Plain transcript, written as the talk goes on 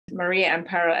María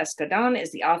Amparo Escandón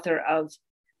is the author of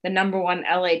the #1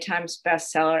 LA Times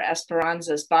bestseller,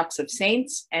 Esperanza's Box of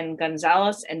Saints, and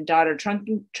Gonzalez and Daughter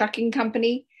Trucking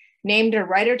Company. Named a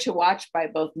writer to watch by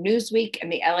both Newsweek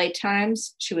and the LA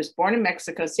Times, she was born in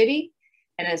Mexico City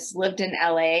and has lived in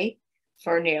LA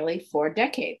for nearly 4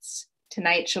 decades.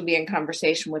 Tonight, she'll be in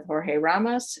conversation with Jorge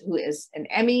Ramos, who is an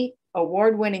Emmy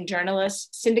award-winning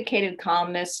journalist, syndicated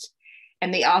columnist,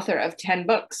 and the author of 10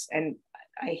 books. And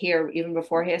I hear even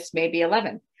before his, maybe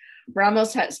 11.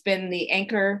 Ramos has been the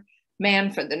anchor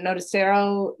man for the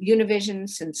Noticiero Univision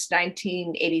since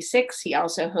 1986. He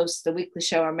also hosts the weekly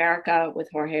show America with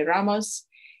Jorge Ramos.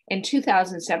 In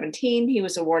 2017, he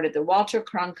was awarded the Walter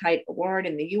Cronkite Award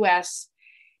in the US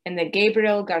and the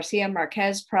Gabriel Garcia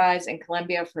Marquez Prize in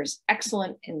Colombia for his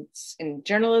excellence in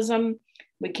journalism.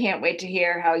 We can't wait to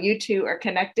hear how you two are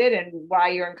connected and why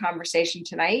you're in conversation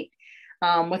tonight.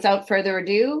 Without further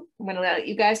ado, I'm going to let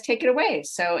you guys take it away.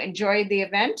 So enjoy the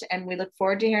event, and we look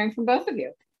forward to hearing from both of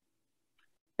you.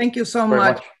 Thank you so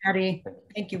much, Mari.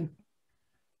 Thank you.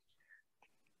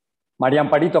 María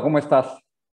Amparito, ¿cómo estás?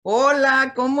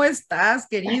 Hola, ¿cómo estás,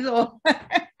 querido?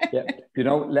 Yeah. You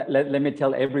know, let me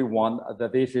tell everyone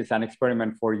that this is an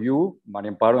experiment for you,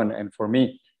 María Amparo, and for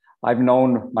me. I've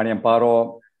known María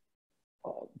Amparo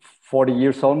 40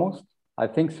 years almost, I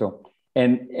think so.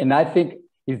 And I think,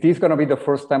 is this going to be the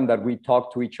first time that we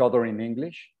talk to each other in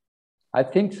English? I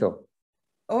think so.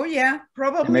 Oh, yeah,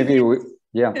 probably. Maybe,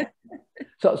 yeah.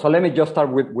 So let me just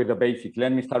start with the basics.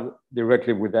 Let me start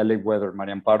directly with LA weather,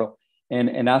 María Amparo,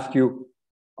 and ask you,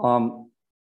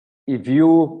 if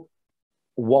you,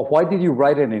 why did you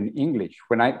write it in English?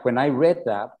 When I read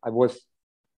that, I was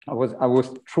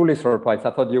truly surprised.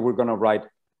 I thought you were going to write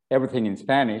everything in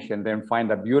Spanish and then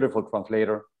find a beautiful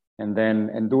translator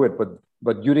and do it.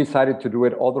 But you decided to do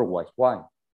it otherwise. Why?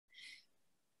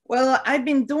 Well, I've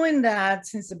been doing that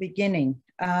since the beginning.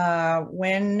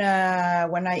 When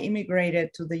I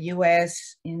immigrated to the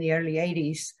US in the early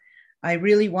 80s, I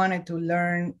really wanted to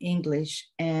learn English,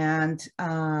 and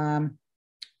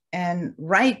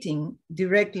writing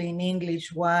directly in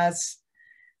English was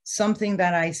something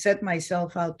that I set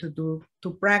myself out to do,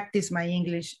 to practice my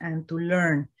English and to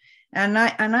learn. And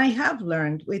I have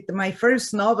learned. With my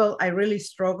first novel, I really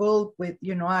struggled with,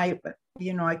 I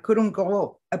couldn't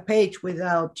go a page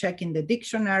without checking the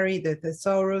dictionary, the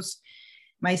thesaurus.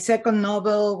 My second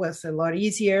novel was a lot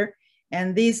easier.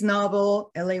 And this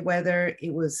novel, LA Weather,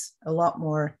 it was a lot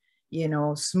more,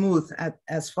 smooth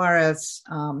as far as,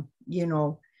 as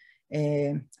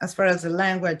far as the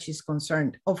language is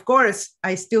concerned. Of course,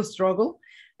 I still struggle,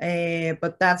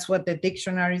 but that's what the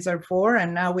dictionaries are for.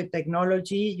 And now with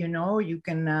technology, you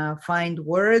can find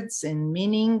words and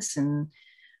meanings and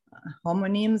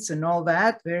homonyms and all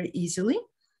that very easily.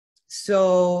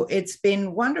 So it's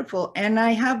been wonderful. And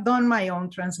I have done my own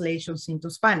translations into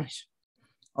Spanish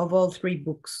of all 3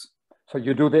 books. So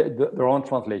you do their own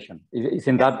translation.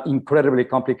 Isn't that incredibly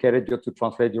complicated just to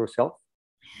translate yourself?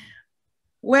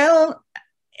 Well,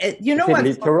 what's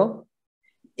literal?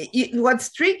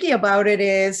 What's tricky about it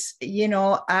is,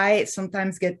 I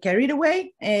sometimes get carried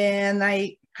away and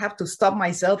I have to stop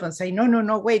myself and say,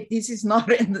 no, wait, this is not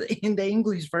in the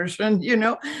English version,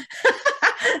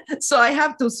 So I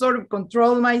have to sort of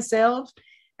control myself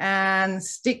and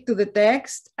stick to the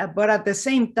text. But at the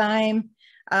same time,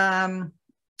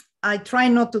 I try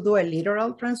not to do a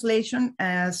literal translation.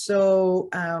 So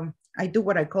I do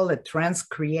what I call a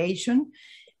transcreation,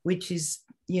 which is,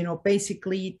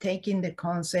 basically taking the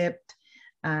concept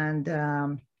and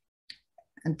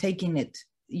taking it,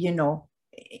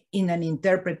 in an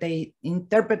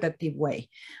interpretative way.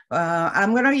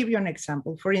 I'm going to give you an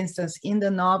example. For instance, in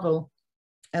the novel,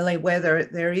 LA Weather,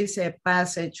 there is a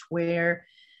passage where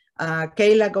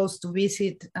Kayla goes to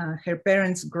visit her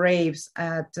parents' graves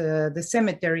at the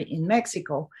cemetery in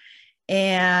Mexico.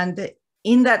 And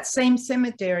in that same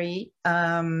cemetery,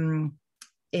 Pedro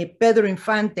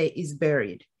Infante is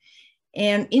buried.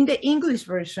 And in the English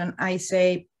version, I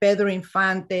say Pedro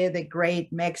Infante, the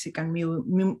great Mexican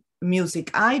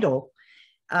music idol.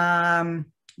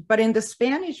 But in the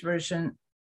Spanish version,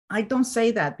 I don't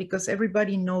say that because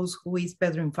everybody knows who is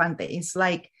Pedro Infante. It's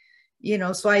like,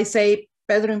 so I say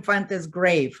Pedro Infante's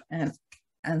grave and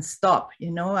stop,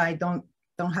 I don't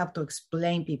have to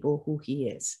explain people who he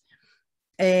is.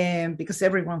 Because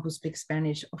everyone who speaks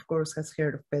Spanish, of course, has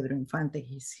heard of Pedro Infante.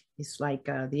 He's like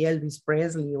the Elvis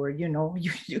Presley, or,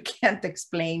 you can't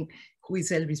explain who is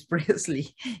Elvis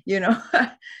Presley,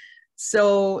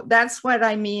 So that's what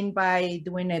I mean by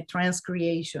doing a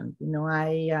transcreation.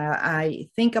 I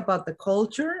think about the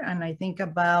culture and I think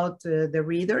about the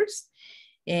readers.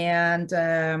 And,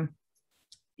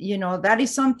 you know, that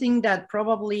is something that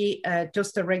probably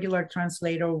just a regular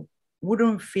translator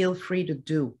wouldn't feel free to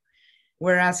do.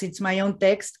 Whereas it's my own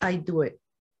text, I do it.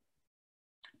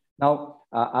 Now,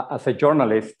 as a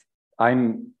journalist,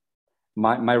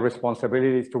 my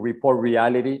responsibility is to report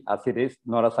reality as it is,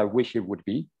 not as I wish it would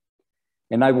be.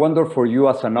 And I wonder for you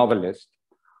as a novelist,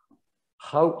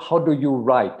 how do you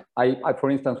write? I for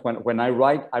instance, when I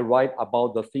write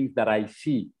about the things that I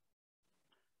see.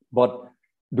 But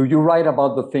do you write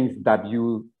about the things that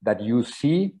you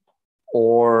see,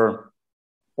 or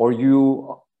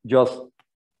you just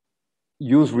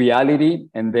use reality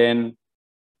and then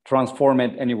transform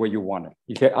it any way you want it?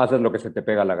 Y haces lo que se te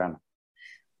pega la gana.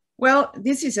 Well,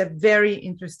 this is a very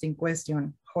interesting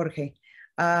question, Jorge.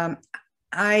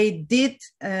 I did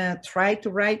try to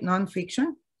write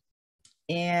nonfiction,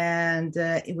 and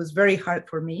it was very hard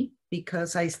for me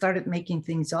because I started making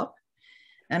things up.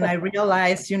 And I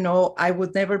realized, you know, I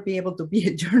would never be able to be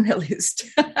a journalist.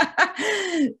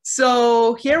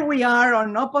 So here we are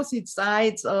on opposite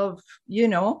sides of, you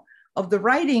know, of the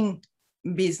writing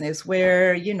business,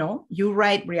 where, you know, you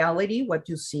write reality, what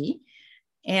you see,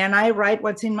 and I write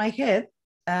what's in my head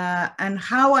and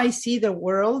how I see the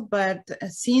world, but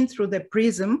seen through the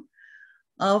prism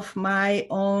of my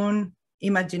own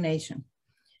imagination.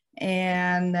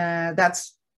 And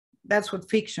that's what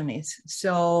fiction is.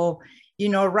 So, you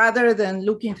know, rather than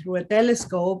looking through a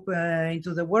telescope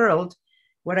into the world,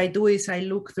 what I do is I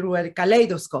look through a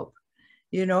kaleidoscope.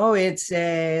 You know, it's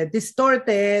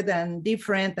distorted and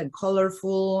different and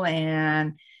colorful,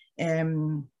 and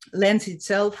lends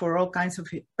itself for all kinds of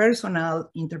personal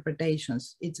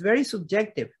interpretations. It's very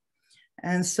subjective.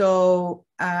 And so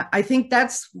I think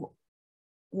that's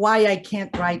why I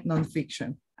can't write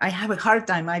nonfiction. I have a hard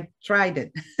time. I've tried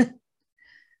it.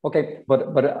 Okay,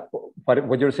 but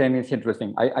what you're saying is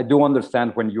interesting. I do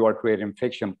understand when you are creating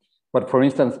fiction, but for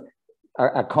instance,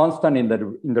 a constant in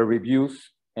the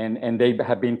reviews, and they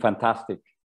have been fantastic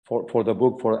for the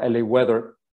book, for LA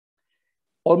Weather,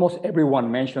 almost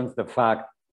everyone mentions the fact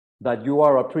that you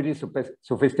are a pretty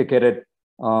sophisticated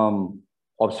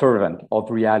observant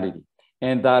of reality,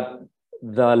 and that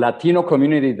the Latino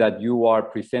community that you are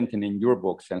presenting in your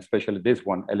books, and especially this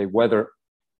one, LA Weather,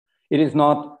 it is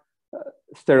not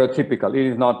stereotypical. It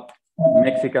is not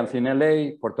Mexicans in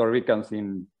LA, Puerto Ricans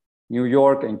in New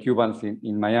York, and Cubans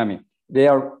in Miami. They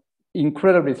are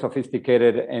incredibly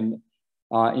sophisticated and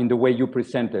in the way you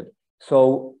present it.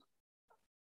 So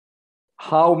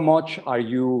how much are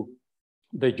you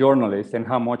the journalist and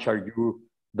how much are you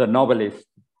the novelist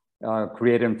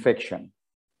creating fiction?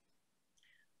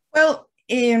 Well,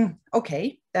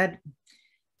 okay,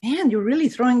 man, you're really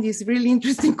throwing these really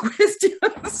interesting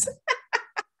questions.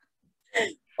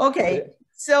 Okay,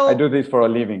 so I do this for a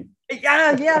living.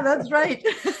 Yeah, that's right.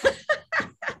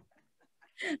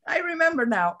 I remember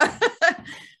now.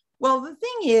 Well, the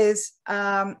thing is,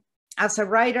 as a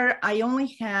writer, I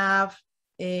only have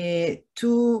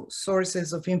two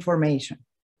sources of information.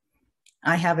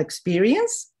 I have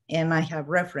experience and I have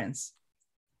reference.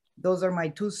 Those are my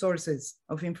two sources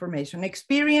of information.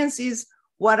 Experience is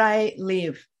what I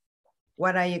live,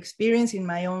 what I experience in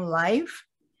my own life,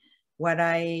 what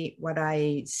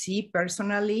I see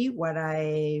personally, what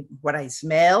I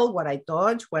smell, what I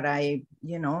touch, what I,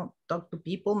 you know, talk to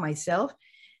people, myself.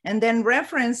 And then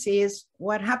reference is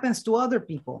what happens to other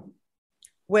people,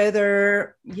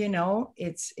 whether, you know,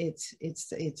 it's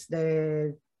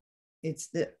the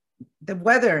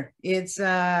weather, it's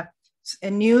a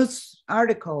news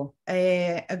article,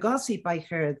 a gossip I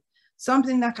heard,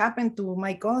 something that happened to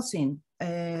my cousin,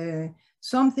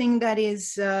 something that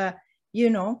is, you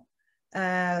know,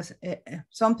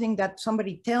 something that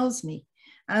somebody tells me.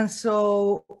 And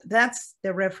so that's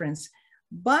the reference.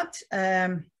 But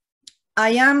I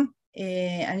am,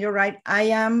 and you're right, I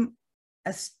am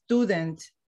a student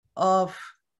of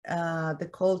the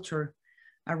culture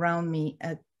around me,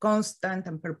 a constant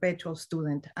and perpetual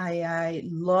student. I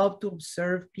love to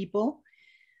observe people,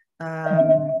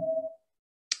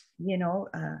 you know,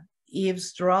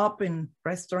 eavesdrop in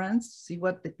restaurants, see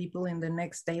what the people in the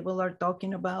next table are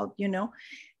talking about, you know.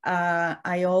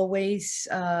 I always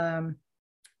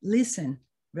listen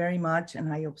very much,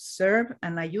 and I observe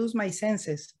and I use my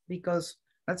senses because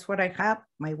that's what I have,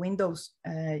 my windows.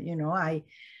 You know, I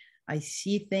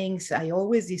see things, I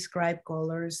always describe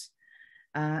colors.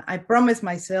 I promise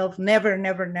myself never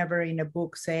in a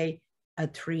book say a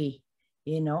tree,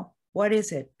 you know. What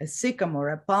is it? A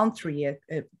sycamore, a palm tree,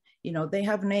 you know, they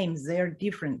have names, they are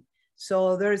different.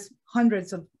 So there's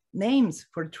hundreds of names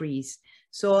for trees.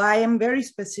 So I am very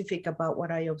specific about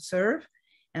what I observe.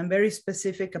 I'm very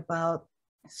specific about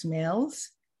smells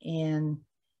and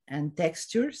and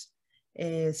textures.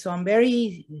 So I'm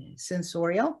very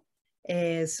sensorial.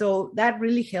 So that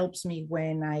really helps me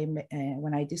when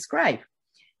I describe.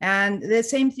 And the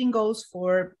same thing goes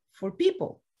for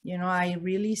people. You know, I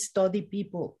really study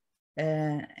people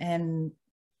and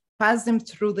pass them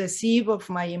through the sieve of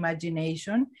my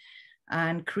imagination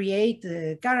and create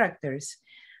characters.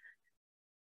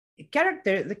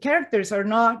 The characters are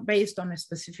not based on a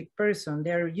specific person.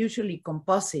 They're usually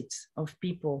composites of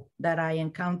people that I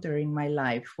encounter in my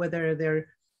life, whether they're,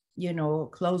 you know,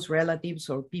 close relatives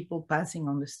or people passing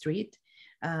on the street,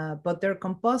 but they're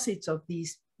composites of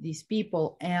these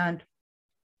people, and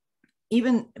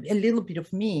even a little bit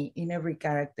of me in every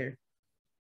character.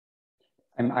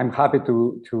 I'm happy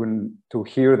to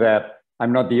hear that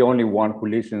I'm not the only one who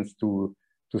listens to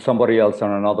somebody else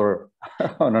on another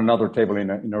on another table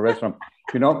in a restaurant.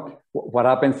 You know what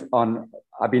happens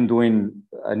I've been doing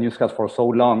a newscast for so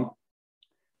long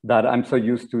that I'm so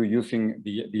used to using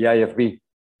the IFB,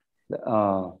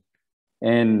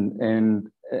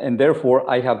 and therefore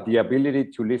I have the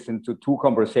ability to listen to two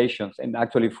conversations and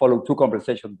actually follow two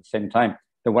conversations at the same time.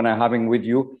 The one I'm having with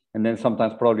you, and then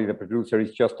sometimes probably the producer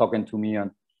is just talking to me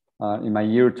in my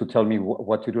ear to tell me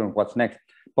what to do and what's next.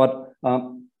 But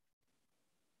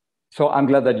so I'm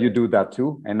glad that you do that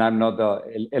too, and I'm not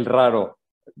el raro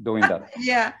doing that.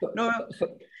 Yeah, no,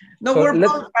 we're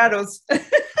both raros.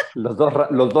 los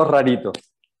dos raritos.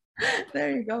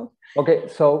 There you go. Okay,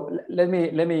 so let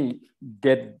me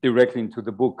get directly into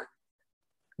the book.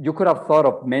 You could have thought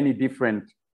of many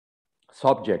different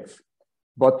subjects,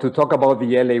 but to talk about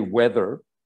the LA weather,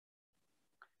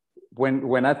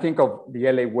 when I think of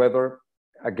the LA weather,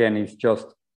 again, it's just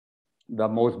the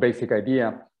most basic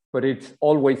idea, but it's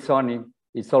always sunny,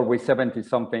 it's always 70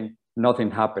 something,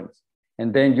 nothing happens.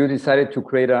 And then you decided to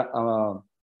create a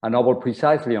novel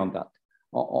precisely on that,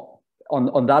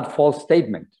 on that false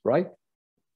statement, right?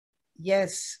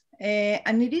 Yes,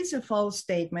 and it is a false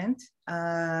statement.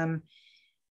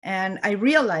 And I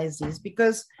realized this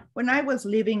because when I was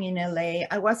living in LA,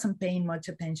 I wasn't paying much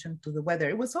attention to the weather.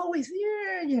 It was always,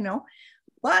 yeah, you know,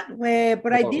 but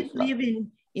I did live in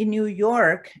New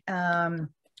York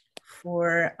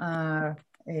for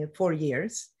 4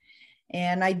 years.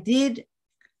 And I did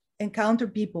encounter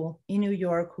people in New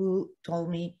York who told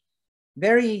me,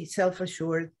 very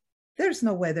self-assured, there's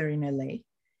no weather in LA.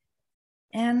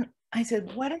 And I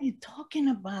said, what are you talking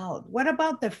about? What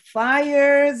about the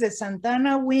fires, the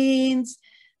Santana winds,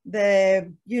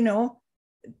 you know,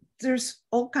 there's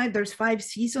all kinds, there's 5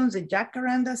 seasons, the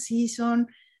Jacaranda season,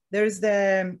 there's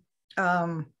the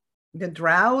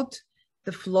drought,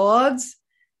 the floods,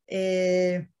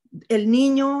 El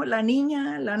Niño, La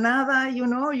Niña, La Nada, you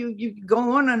know, you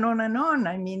go on and on and on.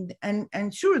 I mean,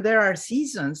 and sure, there are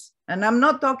seasons. And I'm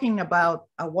not talking about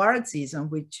award season,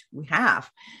 which we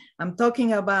have. I'm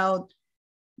talking about,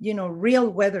 you know, real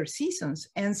weather seasons.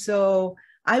 And so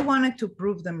I wanted to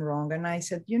prove them wrong. And I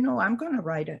said, you know, I'm going to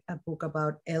write a book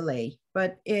about LA,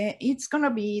 but it's going to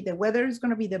be, the weather is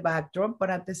going to be the backdrop, but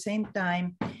at the same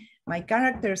time, my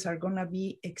characters are going to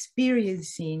be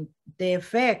experiencing the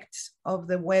effects of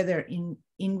the weather in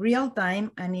real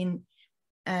time and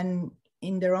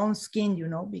in their own skin, you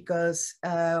know, because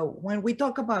when we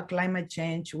talk about climate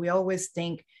change, we always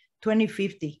think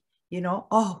 2050, you know,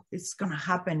 oh, it's going to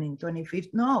happen in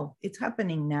 2050. No, it's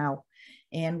happening now.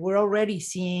 And we're already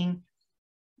seeing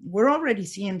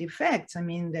the effects. I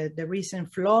mean, the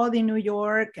recent flood in New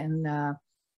York and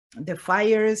the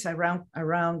fires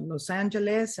around Los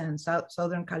Angeles and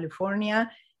Southern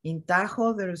California. In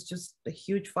Tahoe, there's just a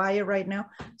huge fire right now.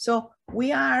 So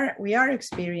we are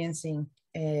experiencing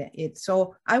it.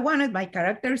 So I wanted my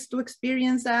characters to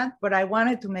experience that, but I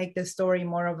wanted to make the story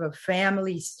more of a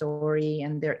family story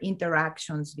and their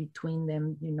interactions between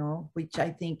them, you know, which I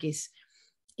think is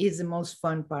the most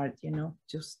fun part, you know,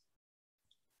 just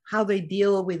how they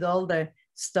deal with all the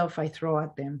stuff I throw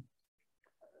at them.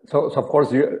 So of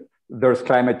course, there's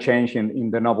climate change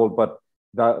in the novel, but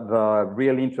the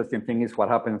real interesting thing is what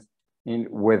happens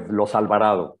with Los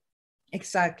Alvarado.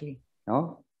 Exactly.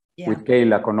 No? Yeah. With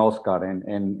Kayla, con Oscar,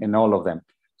 and all of them.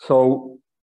 So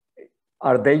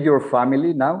are they your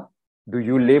family now? Do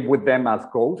you live with them as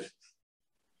ghosts?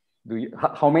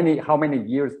 How many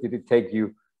years did it take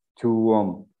you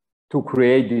to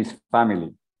create this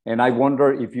family? And I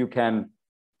wonder if you can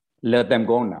let them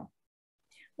go now.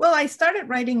 Well, I started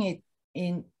writing it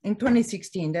in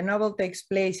 2016. The novel takes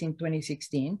place in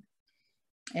 2016.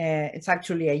 It's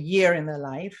actually a year in the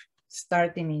life,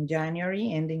 starting in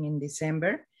January, ending in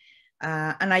December.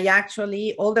 And I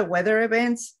actually, all the weather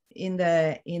events in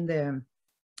the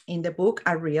book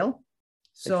are real.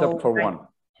 So, except for one.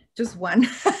 Just one.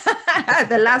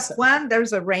 The last one,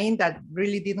 there's a rain that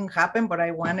really didn't happen, but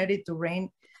I wanted it to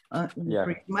rain in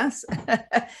Christmas.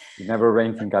 It never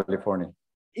rains in California.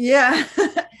 Yeah.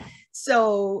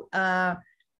 So,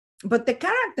 but the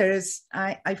characters,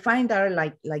 I find are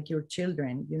like your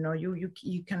children. You know,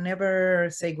 you can never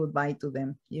say goodbye to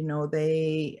them. You know,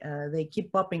 they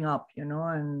keep popping up. You know,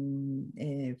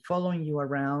 and following you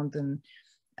around, and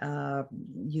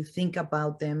you think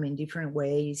about them in different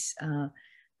ways.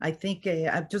 I think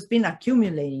I've just been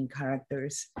accumulating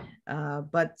characters,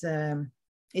 but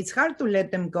it's hard to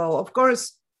let them go. Of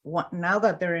course, now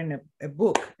that they're in a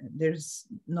book, there's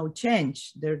no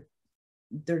change. They're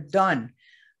done.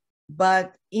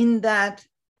 But in that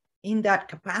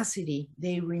capacity,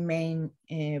 they remain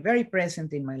very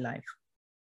present in my life.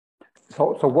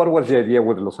 So what was the idea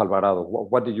with Los Alvarado?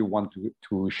 What did you want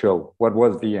to show? What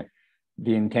was the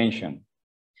intention?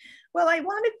 Well, I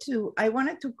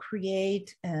wanted to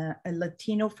create a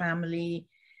Latino family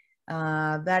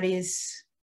that is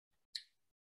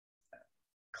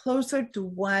closer to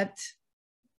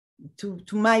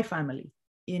my family.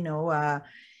 You know,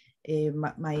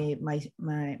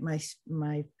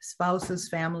 my spouse's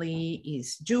family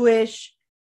is Jewish,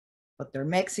 but they're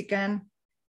Mexican.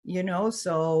 You know,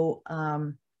 so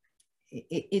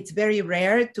it's very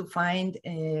rare to find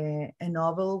a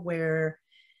novel where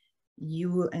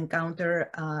you encounter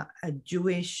a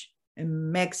Jewish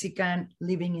Mexican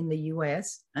living in the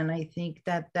US. And I think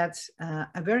that that's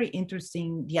a very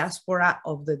interesting diaspora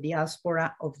of the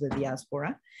diaspora of the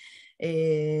diaspora.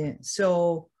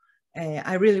 So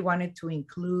I really wanted to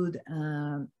include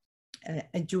a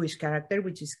Jewish character,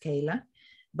 which is Kayla,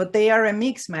 but they are a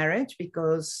mixed marriage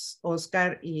because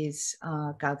Oscar is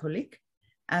Catholic.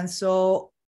 And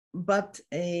so, but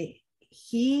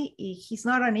he's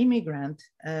not an immigrant.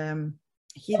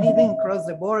 He didn't cross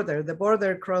the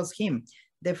border crossed him.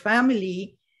 The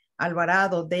family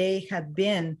Alvarado, they had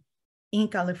been in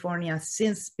California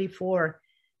since before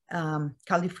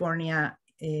California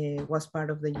was part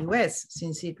of the US,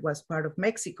 since it was part of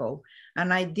Mexico.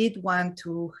 And I did want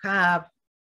to have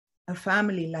a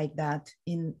family like that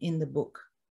in the book.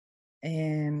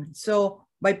 And so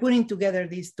by putting together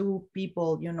these two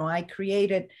people, you know, I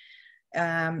created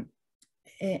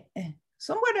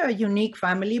somewhat a unique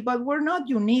family, but we're not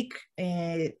unique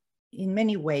in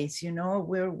many ways. You know,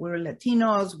 we're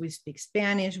Latinos, we speak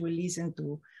Spanish, we listen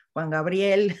to Juan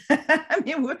Gabriel. I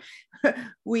mean,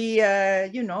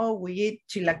 you know, we eat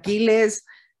chilaquiles,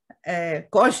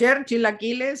 kosher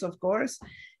chilaquiles, of course.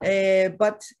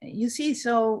 But you see,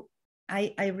 so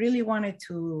I really wanted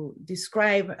to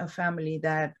describe a family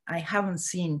that I haven't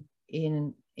seen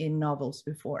in novels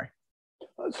before.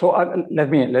 So let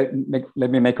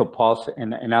me make a pause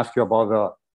and ask you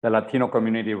about the Latino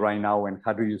community right now, and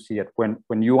how do you see it?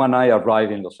 When you and I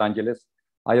arrived in Los Angeles,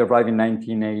 I arrived in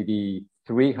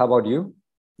 1983. How about you?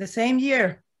 The same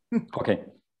year. Okay,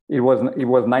 it was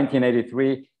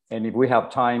 1983, and if we have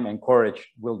time and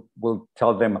courage, we'll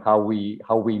tell them how we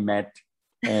met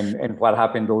and what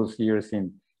happened those years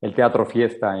in El Teatro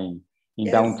Fiesta in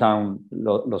yes. Downtown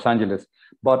Los Angeles.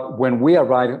 But when we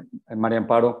arrived, María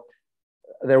Amparo,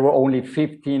 there were only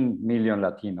 15 million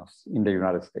Latinos in the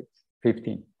United States,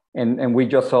 15. And we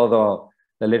just saw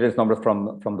the latest numbers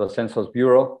from the Census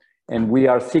Bureau, and we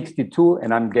are 62,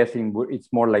 and I'm guessing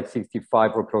it's more like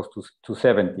 65 or close to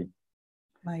 70.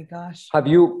 My gosh.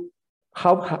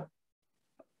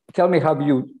 Tell me, have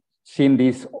you seen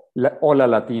this Hola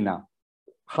Latina?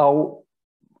 How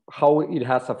it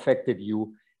has affected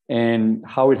you, and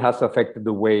how it has affected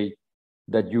the way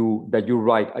that you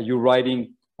write? Are you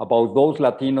writing about those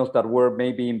Latinos that were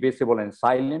maybe invisible and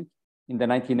silent in the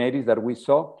 1980s that we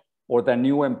saw, or the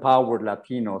new empowered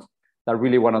Latinos that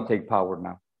really want to take power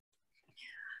now?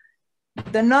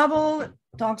 The novel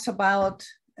talks about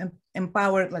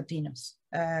empowered Latinos.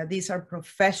 These are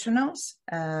professionals.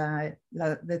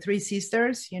 The three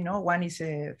sisters, you know, one is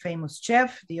a famous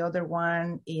chef, the other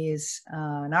one is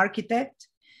an architect.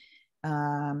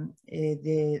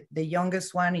 The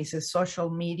youngest one is a social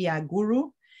media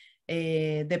guru.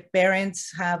 The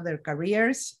parents have their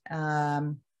careers.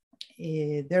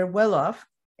 They're well off,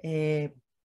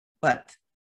 but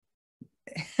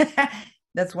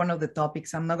that's one of the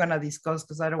topics I'm not going to discuss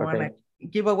because I don't want to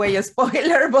give away a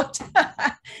spoiler, but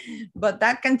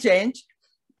that can change.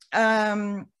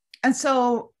 And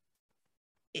so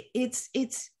it's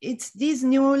this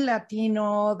new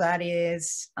Latino that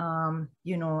is,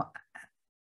 you know,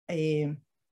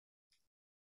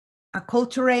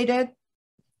 acculturated,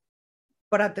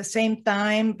 but at the same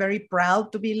time, very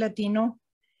proud to be Latino,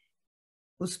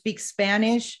 who speaks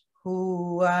Spanish,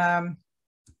 who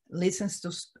listens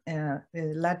to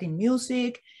Latin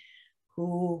music,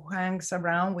 who hangs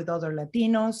around with other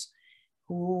Latinos,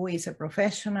 who is a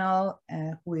professional,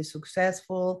 who is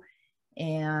successful.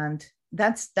 And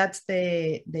that's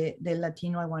the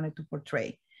Latino I wanted to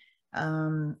portray.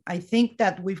 I think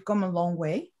that we've come a long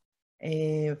way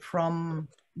from,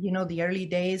 you know, the early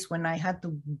days when I had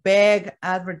to beg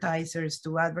advertisers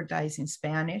to advertise in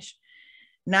Spanish.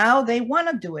 Now they want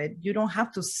to do it. You don't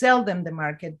have to sell them the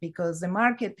market, because the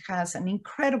market has an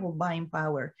incredible buying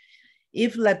power.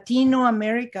 If Latino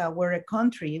America were a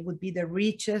country, it would be the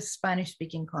richest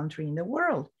Spanish-speaking country in the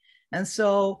world. And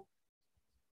so,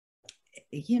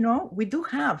 you know, we do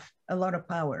have a lot of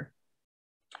power.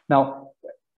 Now,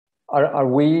 are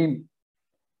we,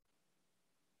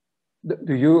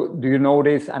 do you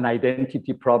notice an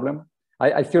identity problem?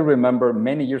 I still remember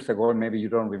many years ago, and maybe you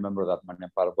don't remember that, María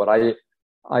Amparo, but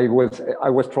I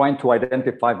was trying to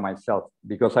identify myself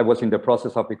because I was in the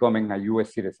process of becoming a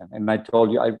US citizen. And I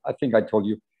told you, I think I told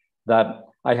you that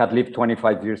I had lived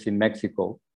 25 years in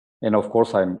Mexico. And of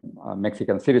course, I'm a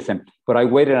Mexican citizen, but I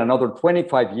waited another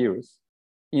 25 years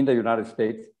in the United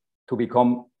States to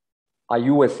become a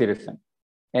US citizen.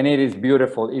 And it is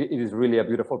beautiful. It is really a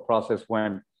beautiful process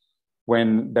when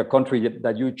the country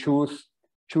that you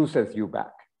chooses you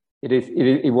back.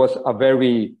 It was a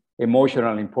very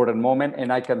emotional, important moment.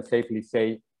 And I can safely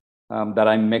say that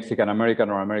I'm Mexican-American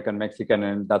or American-Mexican,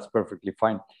 and that's perfectly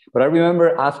fine. But I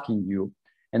remember asking you,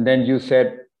 and then you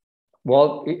said,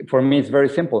 well, for me, it's very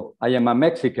simple. I am a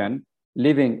Mexican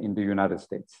living in the United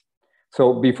States.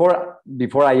 So before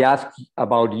I ask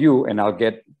about you, and I'll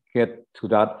get to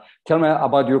that, tell me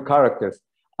about your characters.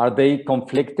 Are they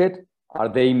conflicted? Are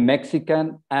they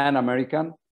Mexican and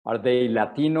American? Are they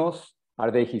Latinos? Are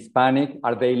they Hispanic?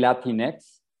 Are they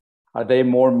Latinx? Are they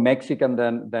more Mexican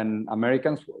than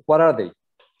Americans? What are they?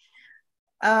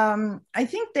 I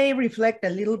think they reflect a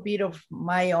little bit of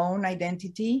my own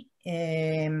identity.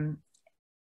 Maybe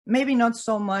not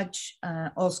so much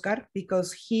Oscar,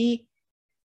 because he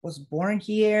was born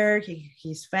here.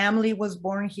 His family was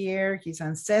born here. His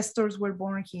ancestors were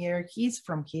born here. He's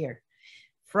from here,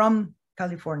 from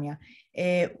California.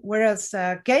 Whereas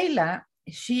Kayla,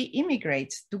 she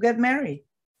immigrates to get married.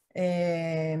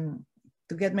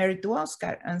 To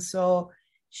Oscar. And so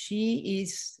she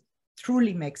is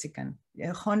truly Mexican,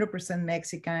 100%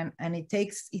 Mexican. And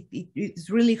it's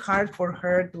really hard for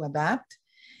her to adapt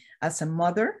as a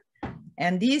mother.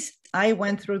 And I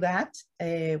went through that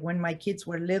when my kids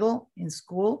were little in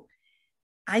school.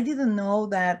 I didn't know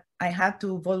that I had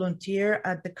to volunteer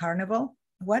at the carnival.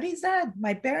 What is that?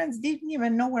 My parents didn't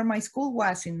even know where my school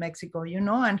was in Mexico, you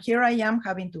know, and here I am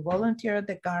having to volunteer at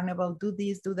the carnival, do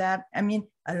this, do that. I mean,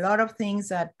 a lot of things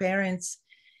that parents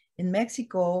in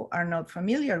Mexico are not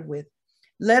familiar with,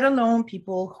 let alone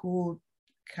people who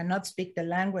cannot speak the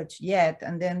language yet.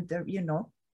 And then, you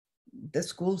know, the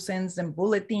school sends them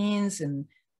bulletins and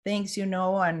things, you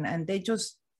know, and they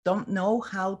just don't know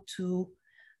how to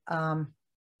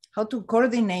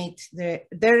coordinate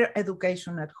their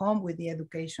education at home with the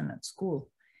education at school.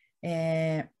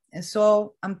 And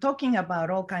so I'm talking about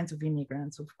all kinds of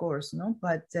immigrants, of course, no?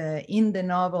 But in the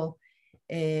novel,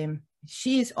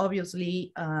 she is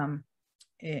obviously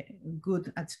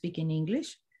good at speaking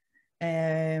English,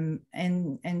 and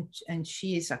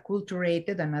she is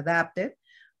acculturated and adapted,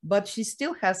 but she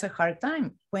still has a hard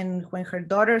time. When her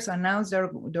daughters announced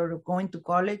they're going to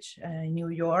college in New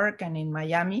York and in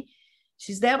Miami,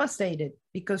 she's devastated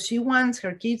because she wants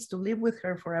her kids to live with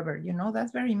her forever. You know,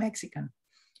 that's very Mexican.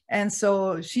 And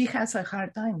so she has a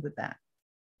hard time with that.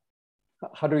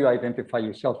 How do you identify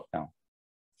yourself now?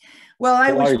 Well,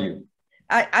 I'm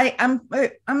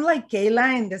like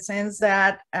Kayla in the sense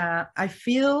that I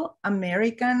feel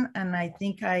American, and I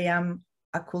think I am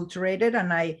acculturated,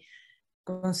 and I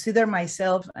consider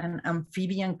myself an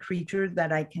amphibian creature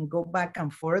that I can go back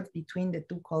and forth between the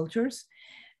two cultures.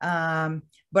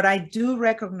 But I do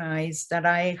recognize that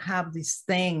I have this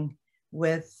thing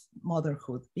with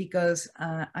motherhood, because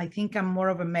I think I'm more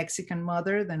of a Mexican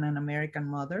mother than an American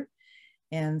mother.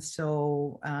 And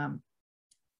so,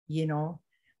 you know,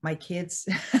 my kids,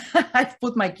 I've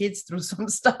put my kids through some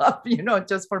stuff, you know,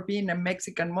 just for being a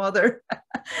Mexican mother.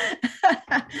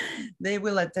 They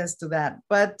will attest to that.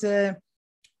 But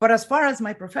as far as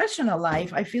my professional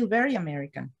life, I feel very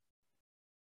American.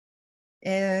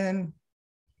 And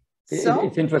so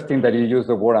it's interesting that you use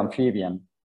the word amphibian,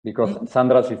 because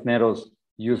Sandra Cisneros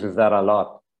uses that a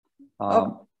lot.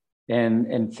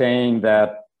 And saying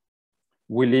that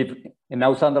we live, and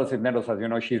now Sandra Cisneros, as you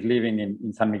know, she's living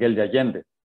in San Miguel de Allende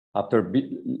after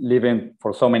living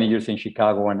for so many years in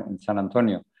Chicago and in San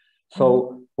Antonio.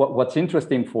 So what's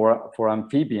interesting for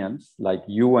amphibians like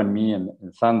you and me and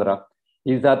Sandra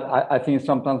is that I think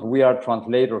sometimes we are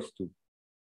translators too,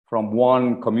 from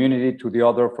one community to the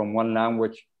other, from one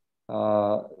language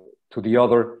to the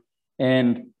other.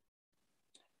 And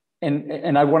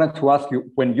I wanted to ask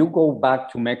you, when you go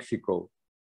back to Mexico,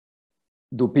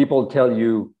 do people tell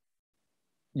you,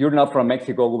 you're not from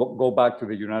Mexico, go back to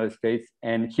the United States?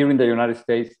 And here in the United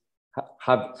States,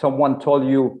 have someone told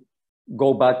you,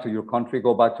 go back to your country,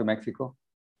 go back to Mexico?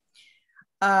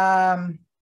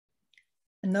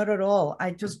 Not at all.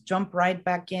 I just jump right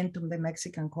back into the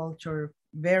Mexican culture,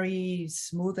 very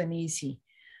smooth and easy.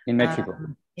 In Mexico?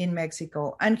 In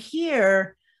Mexico. And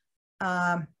here,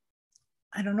 I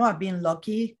don't know, I've been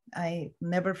lucky. I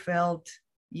never felt,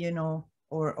 you know,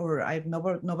 or I've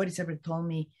nobody's ever told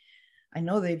me. I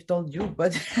know they've told you,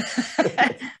 but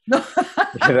no.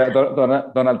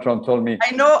 Donald Trump told me.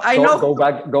 I know.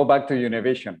 Go back to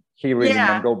Univision. He really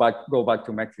and go back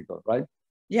to Mexico, right?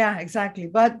 Yeah, exactly.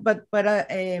 But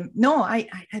no, I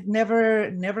had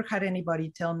never had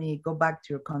anybody tell me go back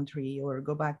to your country or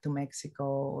go back to Mexico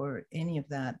or any of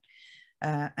that.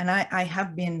 And I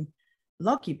have been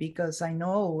lucky because I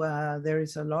know there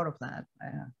is a lot of that,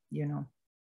 you know.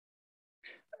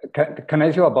 Can I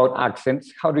ask you about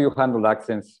accents? How do you handle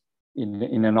accents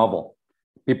in a novel?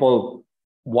 People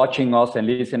watching us and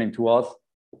listening to us,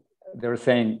 they're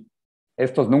saying,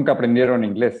 estos nunca aprendieron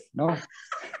inglés, no?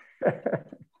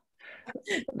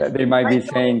 They might be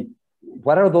saying,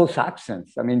 what are those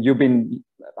accents? I mean,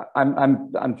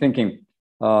 I'm thinking,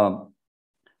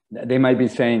 they might be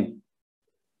saying,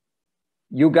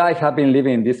 you guys have been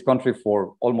living in this country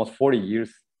for almost 40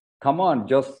 years. Come on,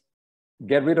 just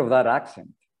get rid of that accent.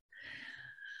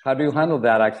 How do you handle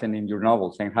that accent in your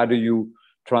novels? And how do you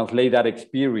translate that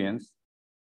experience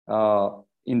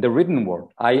in the written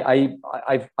world? I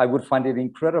would find it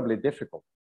incredibly difficult.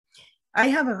 I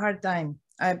have a hard time.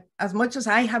 As much as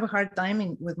I have a hard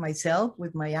time with myself,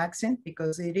 with my accent,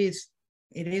 because it is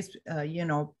you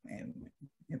know,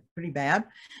 pretty bad.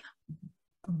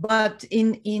 But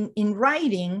in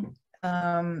writing,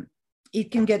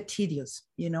 it can get tedious,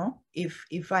 you know,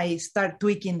 if I start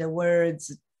tweaking the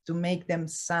words to make them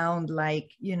sound like,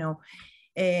 you know,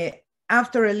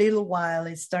 after a little while,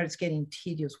 it starts getting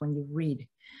tedious when you read.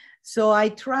 So I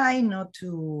try not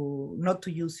to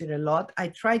use it a lot. I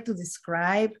try to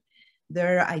describe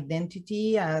their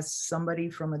identity as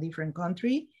somebody from a different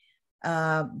country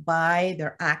by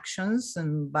their actions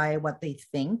and by what they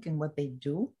think and what they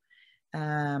do,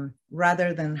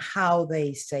 rather than how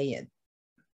they say it,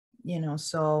 you know.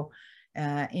 So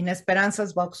in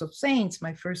Esperanza's Box of Saints,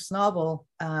 my first novel,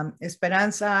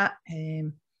 Esperanza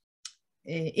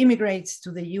immigrates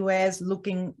to the US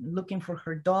looking for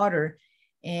her daughter,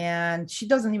 and she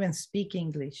doesn't even speak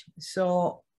English.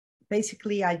 So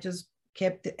basically, I just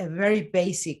kept a very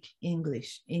basic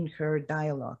English in her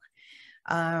dialogue.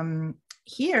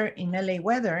 Here in LA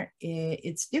Weather,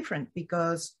 it's different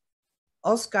because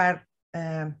Oscar,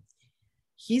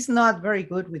 he's not very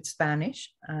good with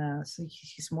Spanish, so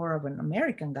he's more of an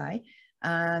American guy.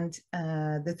 And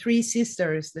the three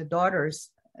sisters, the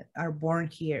daughters, are born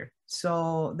here.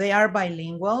 So they are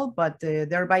bilingual, but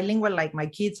they're bilingual like my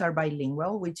kids are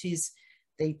bilingual, which is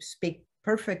they speak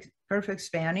perfect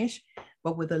Spanish,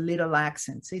 but with a little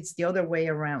accents. It's the other way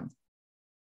around.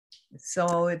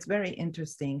 So it's very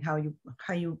interesting how you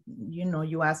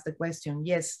ask the question.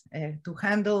 Yes, to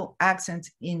handle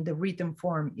accents in the written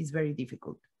form is very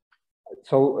difficult.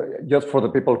 So just for the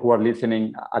people who are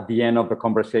listening, at the end of the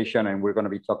conversation, and we're going to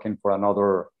be talking for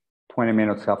another 20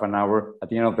 minutes, half an hour, at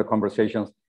the end of the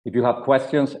conversations, if you have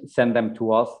questions, send them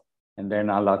to us, and then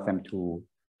I'll ask them to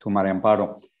María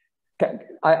Amparo.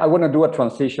 I want to do a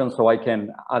transition so I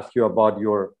can ask you about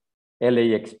your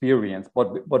LA experience.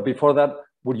 But before that,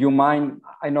 would you mind,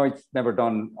 I know it's never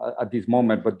done at this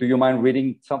moment, but do you mind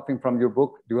reading something from your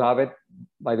book? Do you have it,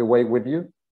 by the way, with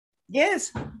you?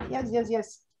 Yes.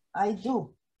 I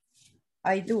do.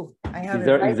 I have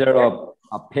is there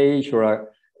a page or a,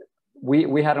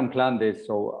 we hadn't planned this,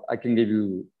 so I can give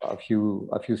you a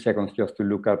few seconds just to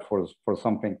look out for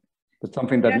something, but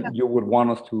something that you would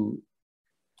want us to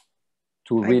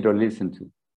read or listen to.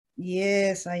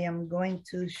 Yes, I am going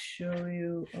to show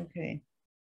you. Okay.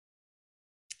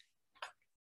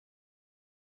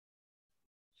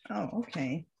 Oh,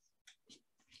 okay.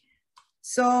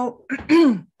 So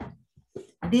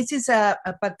this is a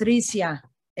Patricia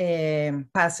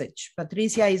passage.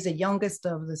 Patricia is the youngest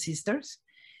of the sisters.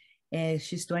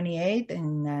 She's 28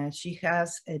 and she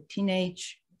has a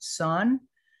teenage son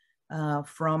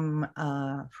from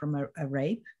a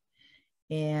rape.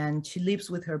 And she lives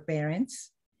with her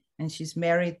parents. and she's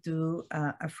married to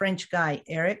a French guy,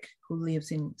 Eric, who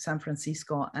lives in San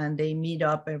Francisco, and they meet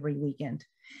up every weekend.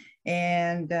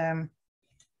 And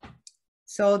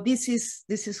so this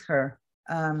is her.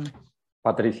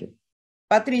 Patricia.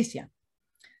 Patricia.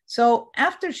 So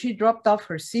after she dropped off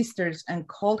her sisters and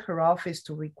called her office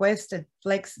to request a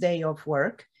flex day of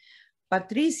work,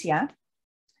 Patricia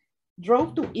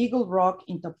drove to Eagle Rock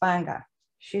in Topanga.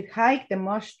 She'd hiked the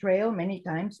Mush Trail many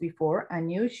times before and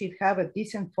knew she'd have a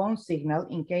decent phone signal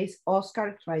in case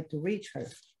Oscar tried to reach her.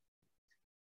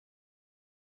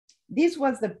 This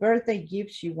was the birthday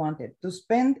gift she wanted, to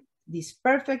spend this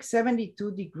perfect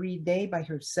 72-degree day by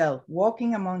herself,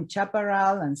 walking among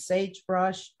chaparral and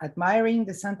sagebrush, admiring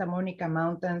the Santa Monica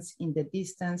Mountains in the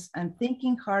distance, and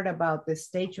thinking hard about the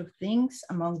state of things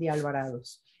among the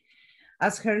Alvarados.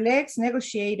 As her legs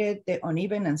negotiated the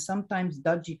uneven and sometimes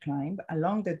dodgy climb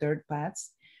along the dirt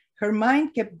paths, her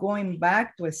mind kept going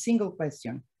back to a single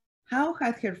question. How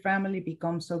had her family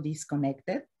become so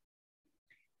disconnected?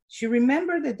 She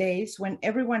remembered the days when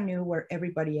everyone knew where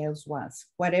everybody else was,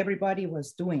 what everybody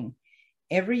was doing.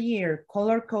 Every year,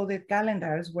 color-coded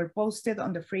calendars were posted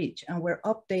on the fridge and were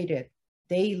updated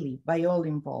daily by all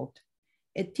involved.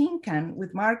 A tin can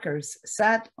with markers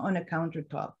sat on a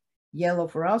countertop. Yellow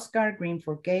for Oscar, green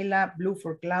for Kayla, blue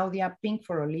for Claudia, pink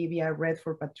for Olivia, red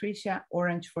for Patricia,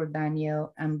 orange for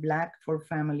Daniel, and black for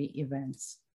family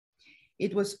events.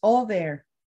 It was all there.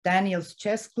 Daniel's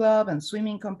chess club and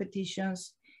swimming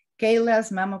competitions, Kayla's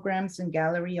mammograms and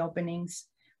gallery openings,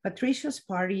 Patricia's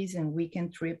parties and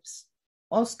weekend trips,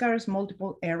 Oscar's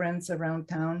multiple errands around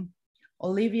town,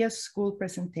 Olivia's school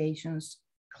presentations,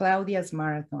 Claudia's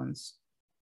marathons,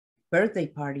 birthday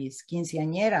parties,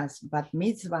 quinceañeras, bat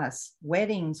mitzvahs,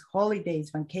 weddings,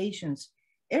 holidays, vacations,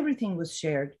 everything was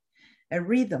shared. A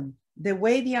rhythm, the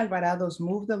way the Alvarados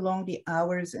moved along the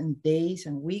hours and days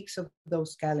and weeks of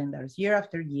those calendars year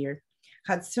after year,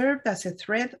 had served as a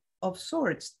thread of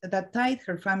sorts that tied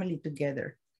her family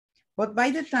together. But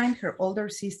by the time her older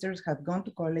sisters had gone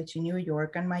to college in New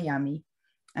York and Miami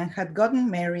and had gotten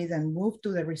married and moved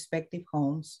to their respective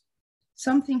homes,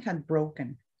 something had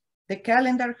broken. The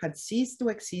calendar had ceased to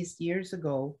exist years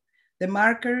ago. The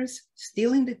markers,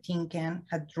 still in the tin can,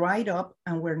 had dried up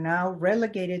and were now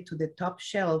relegated to the top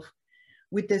shelf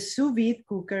with the sous vide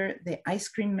cooker, the ice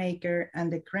cream maker,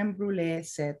 and the creme brulee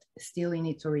set still in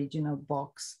its original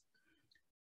box.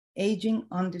 Aging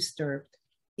undisturbed,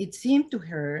 it seemed to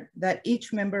her that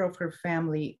each member of her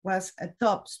family was a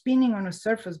top spinning on a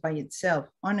surface by itself,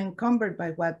 unencumbered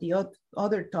by what the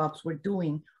other tops were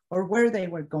doing or where they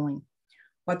were going.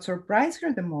 What surprised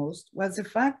her the most was the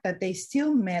fact that they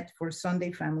still met for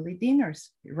Sunday family dinners,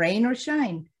 rain or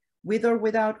shine, with or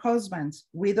without husbands,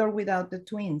 with or without the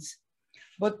twins.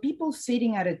 But people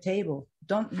sitting at a table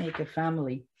don't make a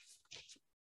family.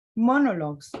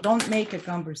 Monologues don't make a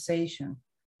conversation.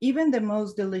 Even the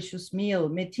most delicious meal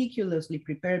meticulously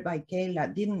prepared by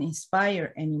Kayla didn't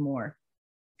inspire anymore.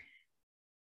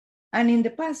 And in the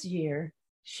past year,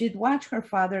 she'd watched her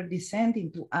father descend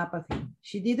into apathy.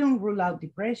 She didn't rule out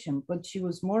depression, but she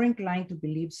was more inclined to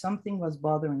believe something was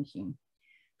bothering him.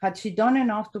 Had she done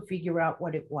enough to figure out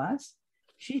what it was?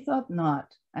 She thought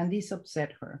not, and this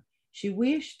upset her. She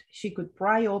wished she could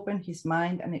pry open his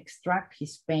mind and extract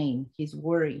his pain, his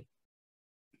worry.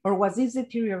 Or was this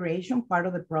deterioration part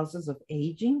of the process of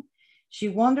aging? She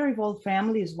wondered if all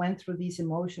families went through this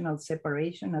emotional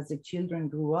separation as the children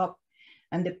grew up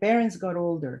and the parents got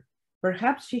older.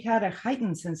 Perhaps she had a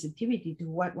heightened sensitivity to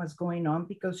what was going on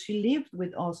because she lived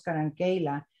with Oscar and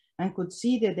Kayla and could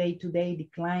see the day-to-day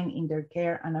decline in their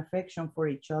care and affection for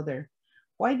each other.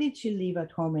 Why did she live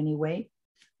at home anyway?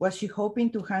 Was she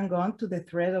hoping to hang on to the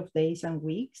thread of days and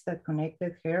weeks that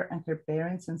connected her and her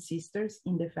parents and sisters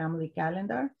in the family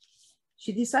calendar?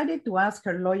 She decided to ask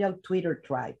her loyal Twitter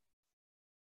tribe,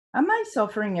 am I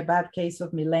suffering a bad case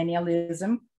of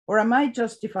millennialism? Or am I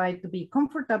justified to be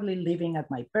comfortably living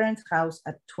at my parents' house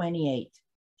at 28?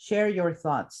 Share your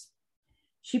thoughts.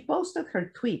 She posted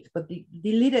her tweet, but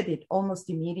deleted it almost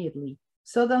immediately,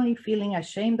 suddenly feeling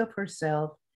ashamed of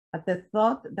herself at the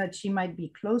thought that she might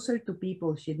be closer to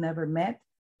people she'd never met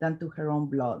than to her own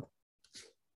blood.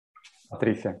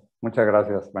 Patricia, muchas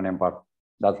gracias, María Amparo.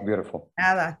 That's beautiful.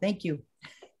 Nada, thank you.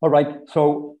 All right,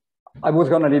 so I was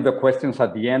going to leave the questions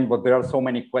at the end, but there are so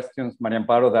many questions, María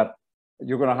Amparo, that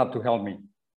you're going to have to help me.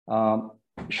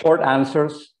 Short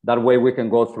answers, that way we can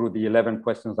go through the 11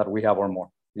 questions that we have or more.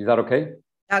 Is that okay?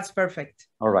 That's perfect.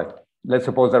 All right. Let's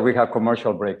suppose that we have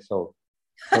commercial breaks. So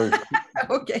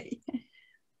okay.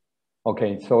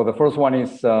 Okay, so the first one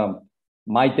is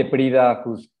Maite Prida,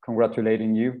 who's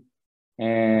congratulating you.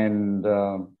 And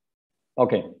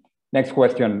okay, Next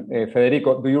question,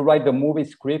 Federico, do you write the movie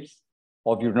scripts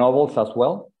of your novels as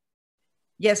well?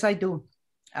 Yes, I do.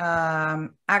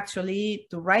 Actually,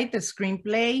 to write a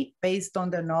screenplay based on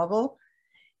the novel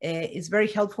is very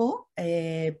helpful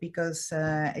because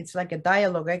it's like a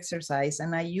dialogue exercise,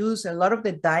 and I use a lot of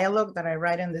the dialogue that I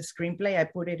write in the screenplay, I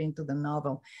put it into the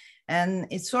novel. And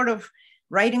it's sort of,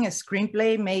 writing a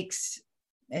screenplay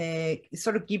it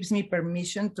sort of gives me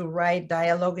permission to write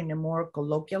dialogue in a more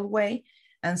colloquial way.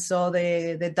 And so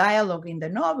the dialogue in the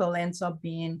novel ends up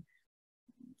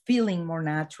feeling more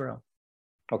natural.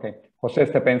 Okay, Jose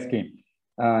Stepensky,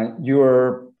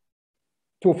 your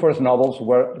two first novels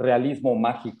were Realismo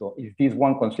Mágico. Is this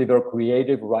one considered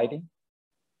creative writing?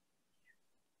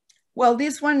 Well,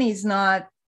 this one is not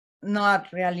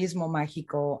Realismo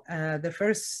Mágico. The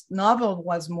first novel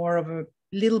was more of a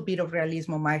little bit of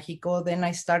Realismo Mágico. Then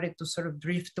I started to sort of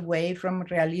drift away from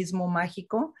Realismo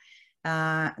Mágico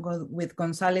with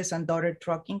González and Daughter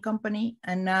Trucking Company.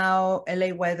 And now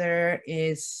LA Weather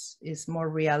is more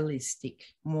realistic,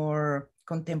 more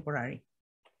contemporary.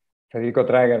 Federico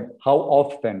Traeger, how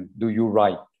often do you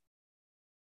write?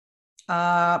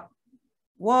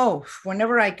 Whoa,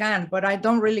 whenever I can, but I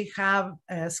don't really have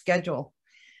a schedule.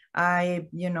 I,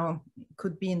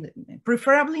 could be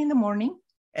preferably in the morning,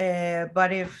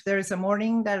 but if there's a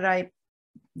morning that I,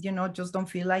 just don't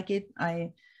feel like it,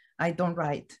 I don't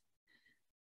write.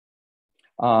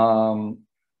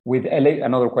 With LA,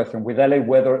 another question, with LA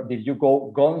Weather, did you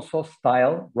go Gonzo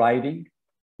style writing?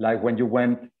 Like when you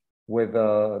went with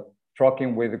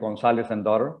trucking with González and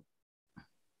Daughter?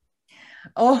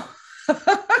 Oh,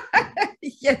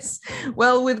 yes.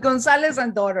 Well, with González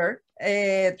and Daughter,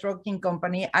 trucking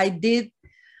company, I did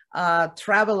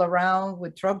travel around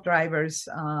with truck drivers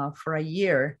for a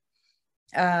year,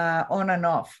 on and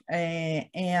off.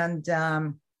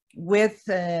 With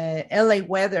LA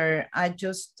Weather, I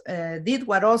just did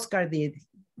what Oscar did,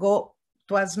 go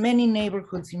to as many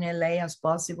neighborhoods in LA as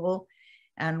possible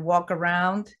and walk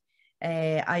around.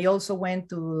 I also went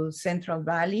to Central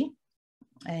Valley,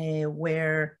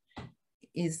 where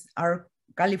is our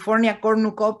California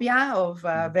cornucopia of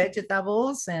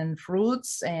vegetables and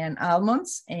fruits and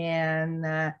almonds. And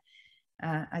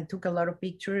I took a lot of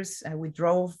pictures. We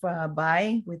drove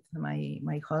by with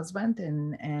my husband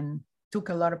and took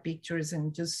a lot of pictures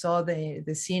and just saw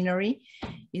the scenery.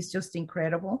 It's just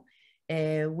incredible.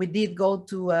 We did go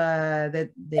to the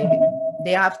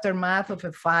aftermath of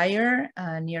a fire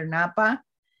near Napa,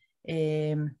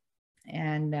 and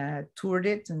toured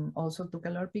it and also took a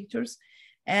lot of pictures.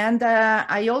 And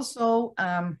I also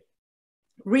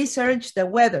researched the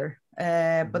weather,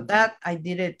 but that I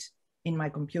did it in my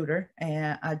computer.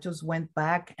 I just went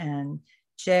back and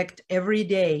checked every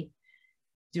day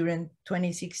during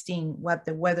 2016 what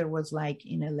the weather was like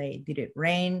in LA. Did it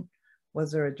rain?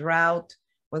 Was there a drought?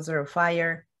 Was there a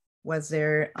fire? Was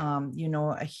there,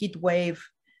 a heat wave?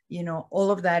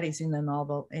 All of that is in the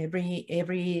novel.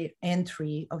 Every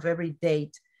entry of every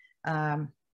date,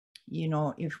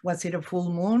 was it a full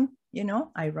moon?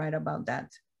 I write about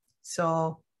that.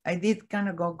 So I did kind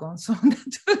of go gonzo.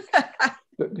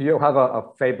 Do you have a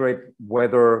favorite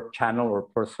weather channel or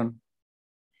person?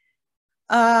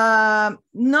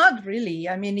 Not really.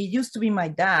 I mean, it used to be my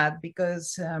dad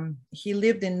because he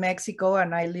lived in Mexico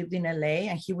and I lived in LA,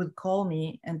 and he would call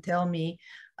me and tell me,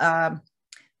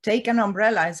 take an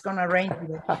umbrella, it's gonna rain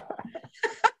today.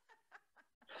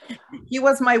 He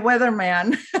was my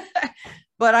weatherman,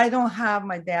 but I don't have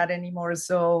my dad anymore.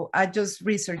 So I just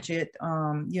research it,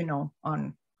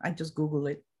 I just Google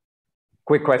it.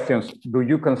 Quick questions. Do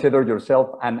you consider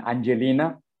yourself an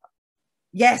Angelina?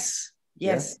 Yes.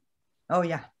 Yes. Oh,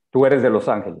 yeah. Tú eres de Los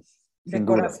Ángeles. De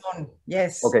corazón,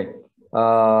 yes. Okay.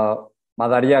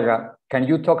 Madariaga, can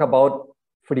you talk about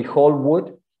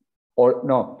Frijolwood? Or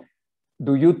no,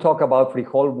 do you talk about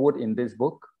Frijolwood in this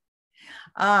book?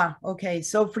 Okay.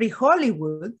 So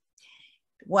Frijollywood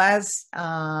was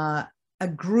a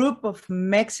group of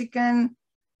Mexican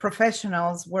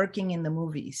professionals working in the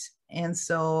movies. And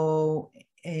so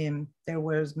there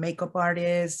was makeup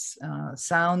artists,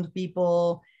 sound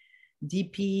people,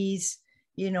 DPs,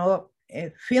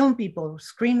 film people,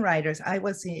 screenwriters. I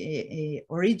was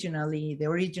originally, the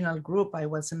original group, I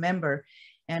was a member,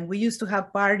 and we used to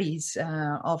have parties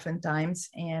oftentimes,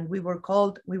 and we would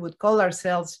call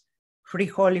ourselves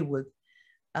Frijollywood.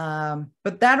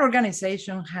 But that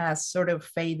organization has sort of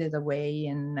faded away,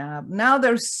 and now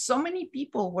there's so many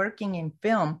people working in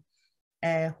film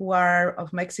who are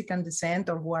of Mexican descent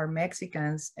or who are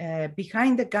Mexicans.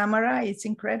 Behind the camera, it's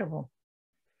incredible.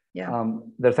 Yeah.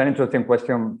 There's an interesting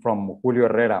question from Julio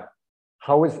Herrera.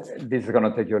 This is going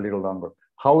to take you a little longer.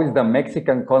 How is the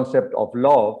Mexican concept of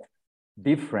love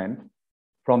different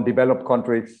from developed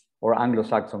countries or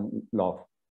Anglo-Saxon love?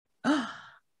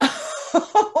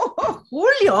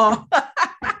 Julio.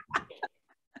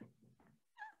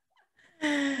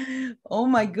 Oh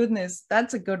my goodness,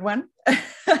 that's a good one.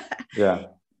 Yeah.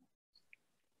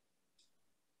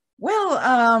 Well,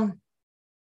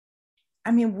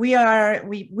 I mean, we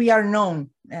are known,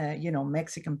 you know,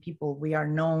 Mexican people, we are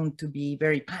known to be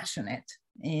very passionate.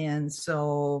 And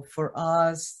so for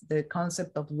us, the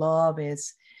concept of love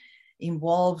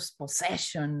involves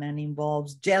possession and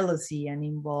involves jealousy and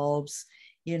involves,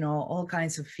 you know, all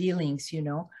kinds of feelings, you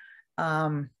know.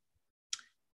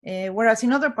 Whereas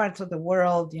in other parts of the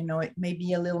world, you know, it may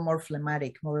be a little more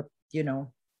phlegmatic, more, you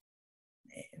know,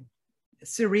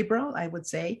 cerebral, I would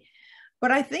say.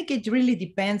 But I think it really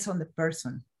depends on the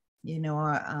person. You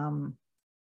know,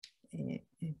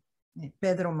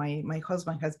 Pedro, my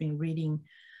husband, has been reading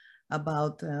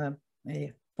about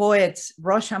poets,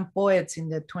 Russian poets in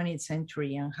the 20th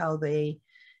century, and how they,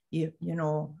 you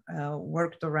know,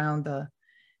 worked around the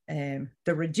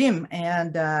regime,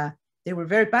 and they were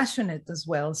very passionate as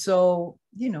well. So,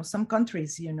 you know, some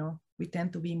countries, you know, we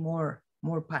tend to be more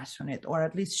passionate, or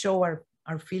at least show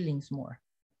our feelings more.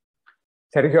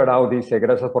 Sergio Arau dice,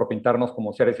 gracias por pintarnos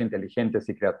como seres inteligentes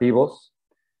y creativos.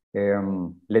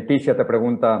 Leticia te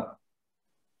pregunta,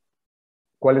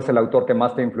 ¿cuál es el autor que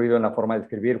más te ha influido en la forma de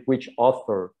escribir? Which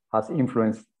author has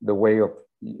influenced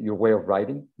your way of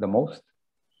writing the most?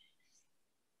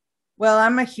 Well,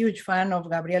 I'm a huge fan of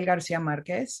Gabriel Garcia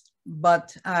Marquez,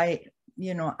 but I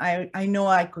know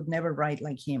I could never write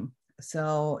like him.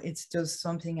 So it's just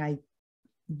something I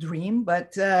dream,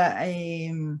 but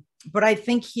I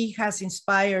think he has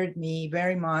inspired me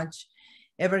very much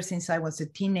ever since I was a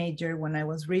teenager, when I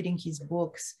was reading his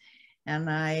books, and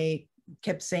I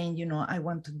kept saying, you know, I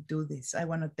want to do this. I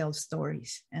want to tell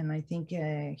stories. And I think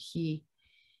he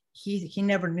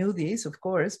never knew this, of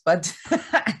course, but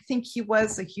I think he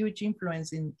was a huge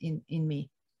influence in me.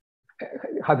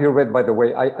 Have you read, by the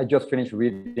way, I just finished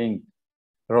reading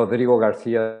Rodrigo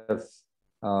Garcia's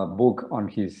book on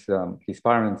his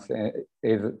parents,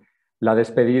 La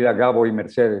Despedida, Gabo y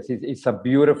Mercedes. It's a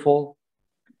beautiful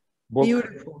book,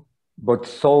 beautiful, but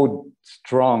so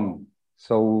strong.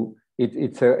 So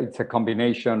it's a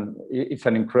combination. It's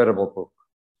an incredible book.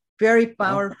 Very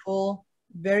powerful,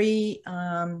 very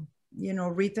you know,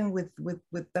 written with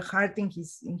the heart in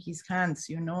his hands.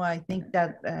 You know, I think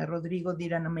that Rodrigo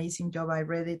did an amazing job. I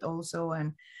read it also,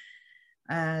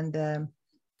 and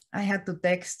I had to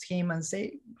text him and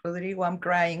say, Rodrigo, I'm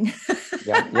crying.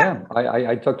 Yeah.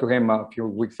 I talked to him a few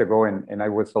weeks ago, and I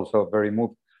was also very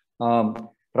moved.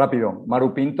 Rápido,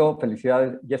 Maru Pinto,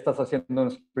 felicidades. ¿Ya estás haciendo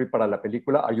un script para la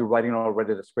película? Are you writing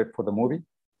already the script for the movie?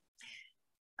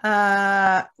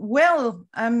 Well,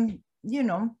 I'm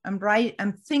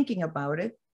thinking about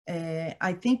it.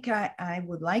 I think I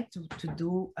would like to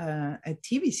do a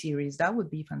TV series. That would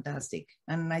be fantastic.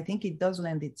 And I think it does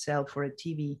lend itself for a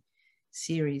TV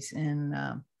series.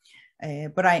 And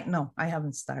but I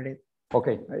haven't started.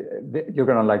 Okay, you're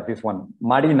gonna like this one.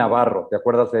 Mari Navarro, ¿te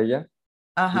acuerdas de ella?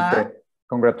 Dice,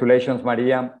 congratulations,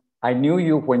 Maria. I knew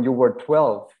you when you were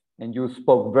 12 and you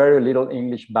spoke very little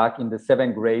English back in the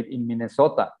 7th grade in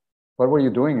Minnesota. What were you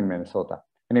doing in Minnesota?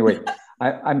 Anyway,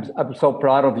 I'm so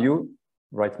proud of you,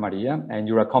 writes Maria, and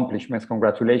your accomplishments.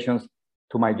 Congratulations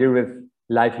to my dearest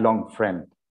lifelong friend.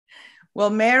 Well,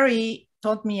 Mary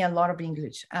taught me a lot of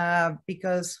English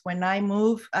because when I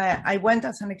moved, I went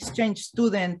as an exchange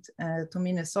student to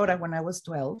Minnesota when I was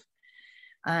 12.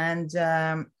 And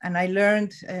I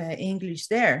learned English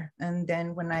there. And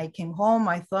then when I came home,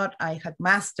 I thought I had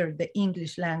mastered the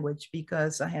English language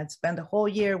because I had spent a whole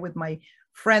year with my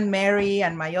friend Mary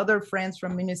and my other friends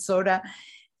from Minnesota.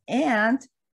 And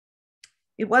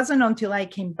it wasn't until I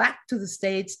came back to the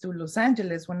States, to Los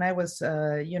Angeles, when I was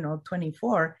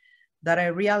 24, that I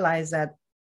realized that,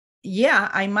 yeah,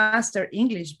 I mastered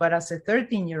English, but as a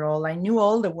 13-year-old, I knew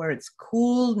all the words: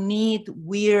 cool, neat,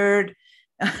 weird,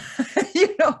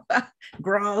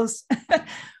 gross.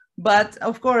 But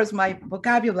of course, my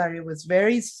vocabulary was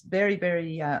very, very,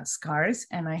 very scarce,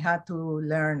 and I had to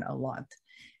learn a lot.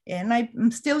 And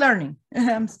I'm still learning.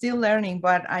 I'm still learning,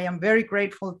 but I am very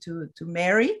grateful to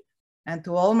Mary and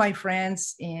to all my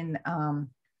friends in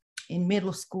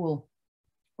middle school.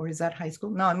 Or is that high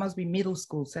school? No, it must be middle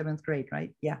school, 7th grade,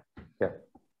 right? Yeah.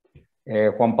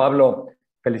 Juan Pablo,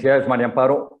 felicidades, María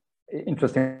Amparo.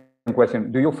 Interesting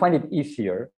question. Do you find it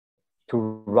easier to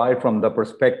write from the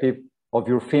perspective of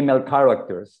your female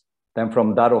characters than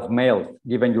from that of males,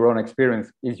 given your own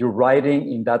experience? Is your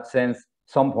writing, in that sense,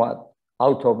 somewhat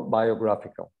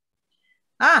autobiographical?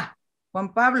 Juan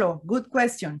Pablo, good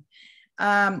question.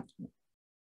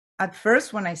 at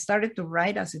first, when I started to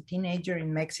write as a teenager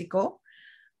in Mexico,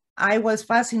 I was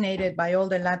fascinated by all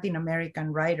the Latin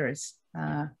American writers,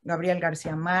 Gabriel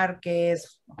Garcia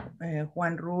Marquez,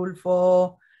 Juan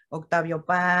Rulfo, Octavio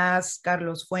Paz,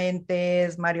 Carlos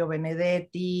Fuentes, Mario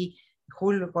Benedetti,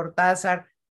 Julio Cortázar.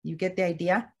 You get the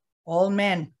idea? All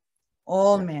men,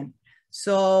 all men.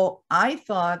 So I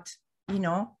thought, you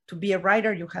know, to be a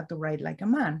writer, you had to write like a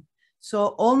man.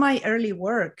 So all my early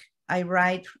work, I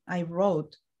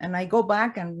wrote, and I go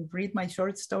back and read my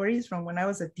short stories from when I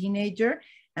was a teenager,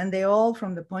 and they all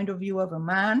from the point of view of a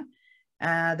man.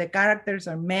 The characters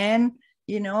are men,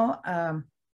 you know,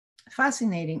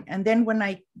 fascinating. And then when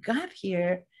I got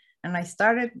here and I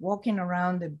started walking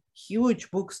around the huge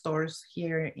bookstores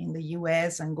here in the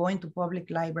US and going to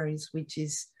public libraries, which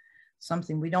is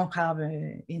something we don't have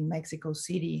in Mexico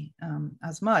City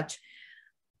as much,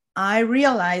 I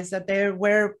realized that there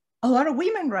were a lot of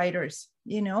women writers,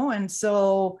 you know, and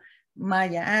so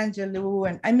Maya Angelou,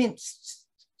 and I mean,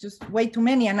 just way too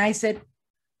many. And I said,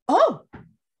 oh,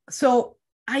 so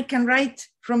I can write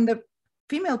from the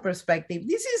female perspective.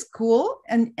 This is cool.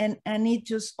 And it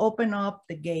just opened up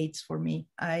the gates for me.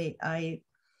 I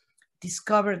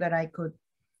discovered that I could,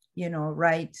 you know,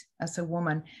 write as a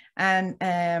woman. And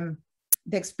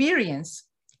the experience,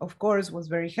 of course, was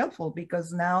very helpful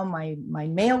because now my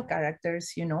male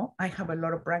characters, you know, I have a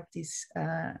lot of practice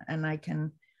and I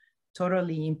can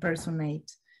totally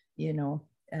impersonate, you know,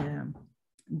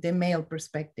 the male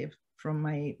perspective from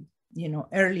my, you know,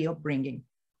 early upbringing.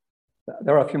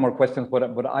 There are a few more questions,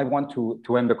 but I want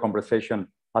to end the conversation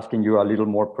asking you a little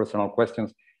more personal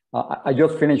questions. I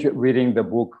just finished reading the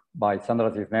book by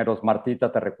Sandra Cisneros, Martita,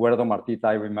 Te Recuerdo, Martita,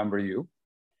 I Remember You.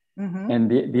 Mm-hmm.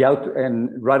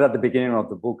 And right at the beginning of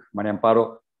the book, María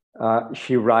Amparo,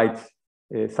 she writes,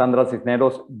 Sandra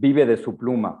Cisneros vive de su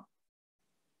pluma.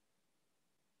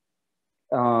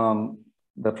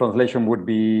 The translation would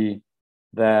be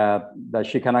that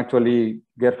she can actually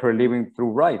get her living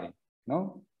through writing,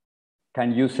 no?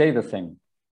 Can you say the same?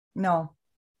 No,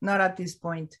 not at this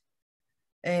point.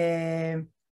 I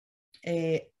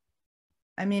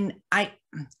mean,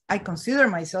 I consider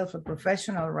myself a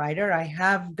professional writer. I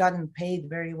have gotten paid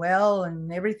very well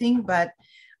and everything, but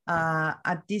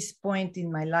at this point in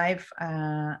my life,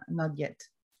 not yet.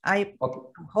 I'm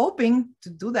hoping to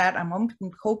do that. I'm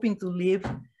hoping to live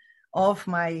off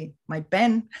my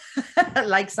pen,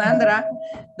 like Sandra.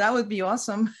 That would be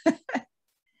awesome.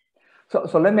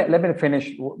 So let me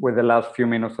finish with the last few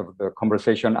minutes of the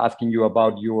conversation, asking you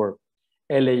about your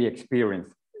LA experience.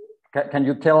 Can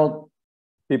you tell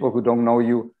people who don't know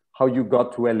you how you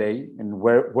got to LA and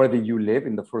where did you live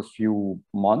in the first few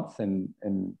months? And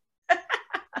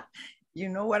you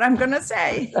know what I'm gonna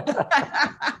say.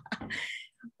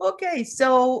 Okay,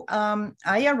 so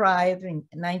I arrived in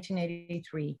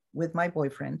 1983 with my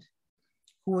boyfriend,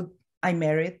 who I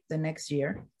married the next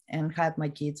year and had my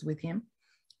kids with him.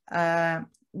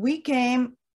 We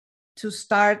came to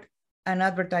start an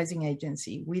advertising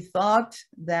agency. We thought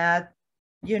that,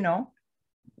 you know,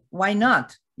 why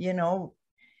not? You know,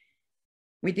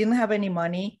 we didn't have any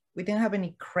money. We didn't have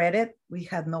any credit. We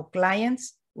had no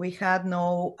clients. We had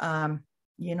no,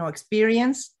 you know,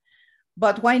 experience.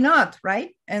 But why not,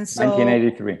 right? And so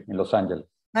 1983 in Los Angeles.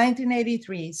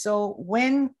 1983. So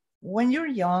when you're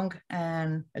young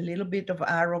and a little bit of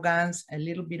arrogance, a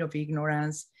little bit of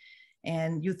ignorance,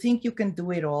 and you think you can do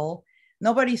it all,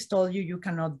 nobody's told you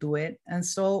cannot do it. And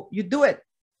so you do it,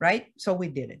 right? So we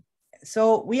did it.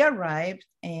 So we arrived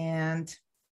and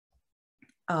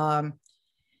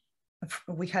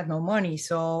we had no money.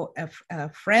 So a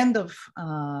friend of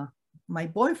my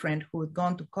boyfriend who had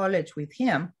gone to college with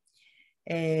him,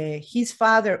 his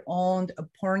father owned a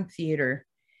porn theater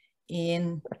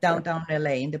in downtown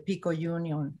LA in the Pico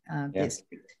Union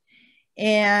district.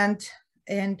 And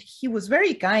he was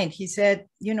very kind. He said,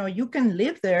 you know, you can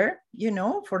live there, you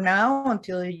know, for now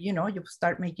until, you know, you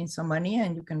start making some money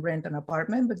and you can rent an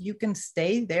apartment, but you can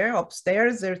stay there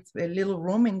upstairs. There's a little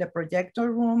room in the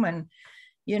projector room and,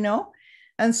 you know,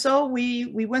 and so we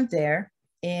went there,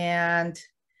 and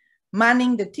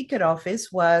manning the ticket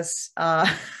office was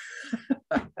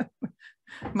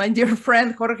my dear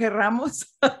friend, Jorge Ramos.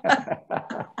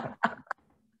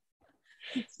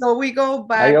 So we go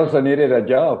back. I also needed a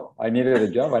job. I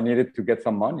needed to get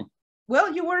some money.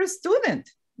 Well, you were a student.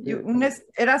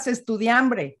 Eras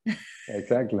estudiambre.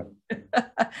 Exactly.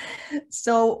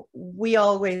 So we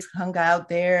always hung out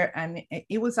there, and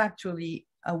it was actually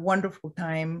a wonderful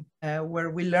time where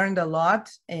we learned a lot.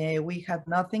 We had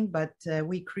nothing, but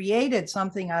we created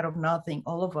something out of nothing,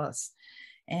 all of us.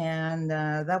 And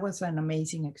that was an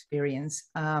amazing experience.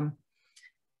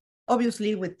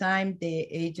 obviously, with time, the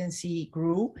agency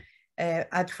grew.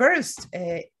 At first,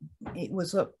 it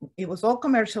was all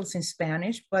commercials in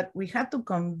Spanish, but we had to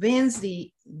convince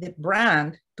the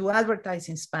brand to advertise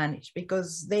in Spanish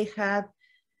because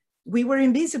we were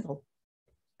invisible.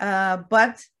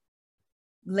 But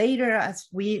later, as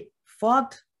we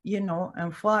fought,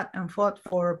 and fought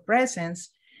for presence,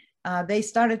 they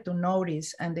started to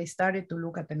notice and they started to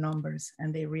look at the numbers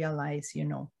and they realized,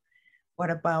 what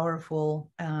a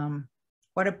powerful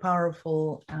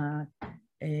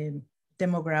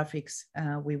demographics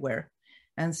we were.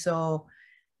 And so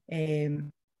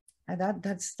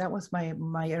that was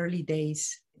my early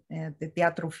days at the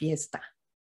Teatro Fiesta.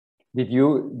 Did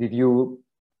you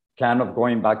plan of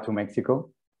going back to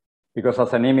Mexico? Because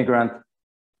as an immigrant,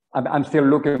 I'm still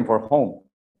looking for home.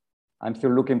 I'm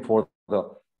still looking for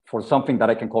something that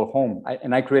I can call home.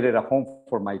 And I created a home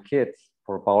for my kids,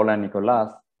 for Paola and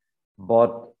Nicolas.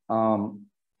 But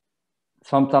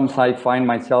sometimes I find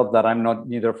myself that I'm not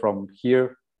neither from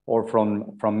here or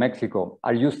from Mexico.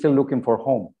 Are you still looking for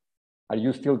home? Are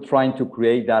you still trying to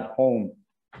create that home?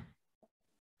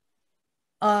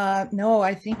 No,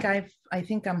 I think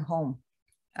I'm home.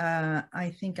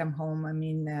 I think I'm home. I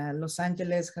mean, Los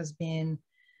Angeles has been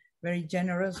very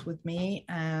generous with me,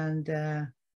 and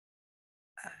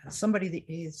somebody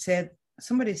said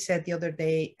the other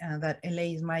day that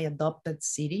LA is my adopted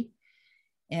city,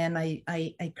 and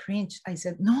I cringed. I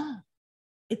said, no,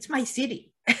 it's my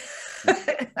city.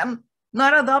 I'm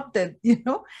not adopted,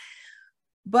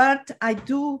 but I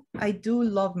do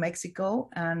love Mexico,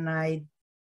 and I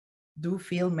do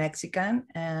feel Mexican,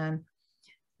 and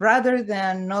rather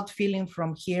than not feeling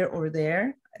from here or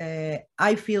there,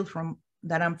 I feel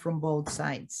that I'm from both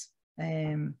sides.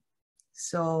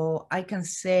 So I can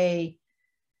say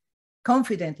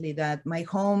confidently that my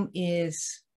home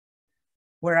is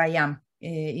where I am,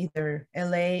 either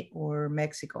LA or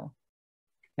Mexico.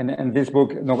 And this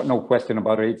book, no question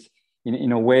about it. It's,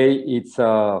 in a way, it's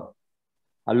a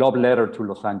love letter to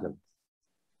Los Angeles.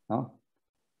 No?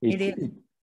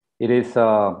 It is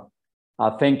a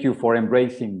thank you for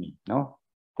embracing me. No,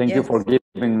 thank you for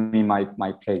giving me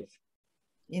my place.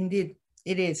 Indeed,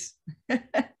 it is.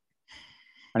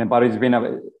 And Amparo, it's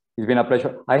been a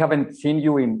pleasure. I haven't seen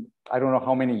you in I don't know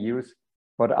how many years,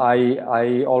 but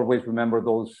I always remember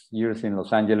those years in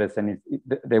Los Angeles, and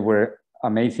they were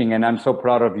amazing. And I'm so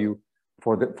proud of you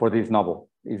for this novel.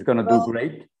 It's going to do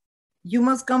great. You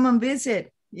must come and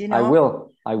visit. I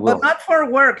will. But not for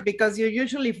work, because you're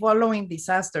usually following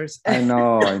disasters. I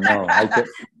know.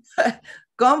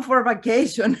 Come for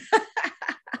vacation.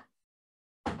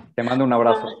 Te mando un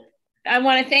abrazo. I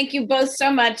want to thank you both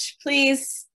so much.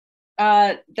 Please,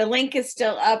 the link is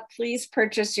still up. Please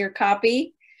purchase your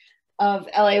copy of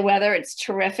LA Weather. It's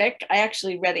terrific. I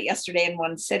actually read it yesterday in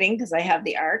one sitting because I have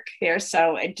the ARC here.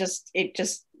 So it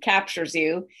just captures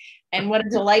you. And what a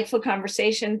delightful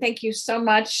conversation. Thank you so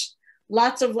much.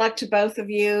 Lots of luck to both of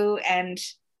you. And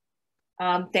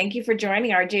thank you for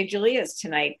joining RJ Julia's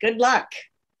tonight. Good luck.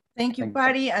 Thank you,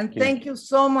 Patty. And thank you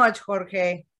so much,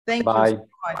 Jorge. Thank you so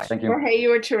much. Thank you. Jorge, you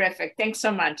were terrific. Thanks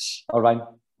so much. All right.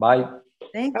 Bye.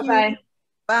 Thank you. Bye-bye.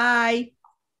 Bye.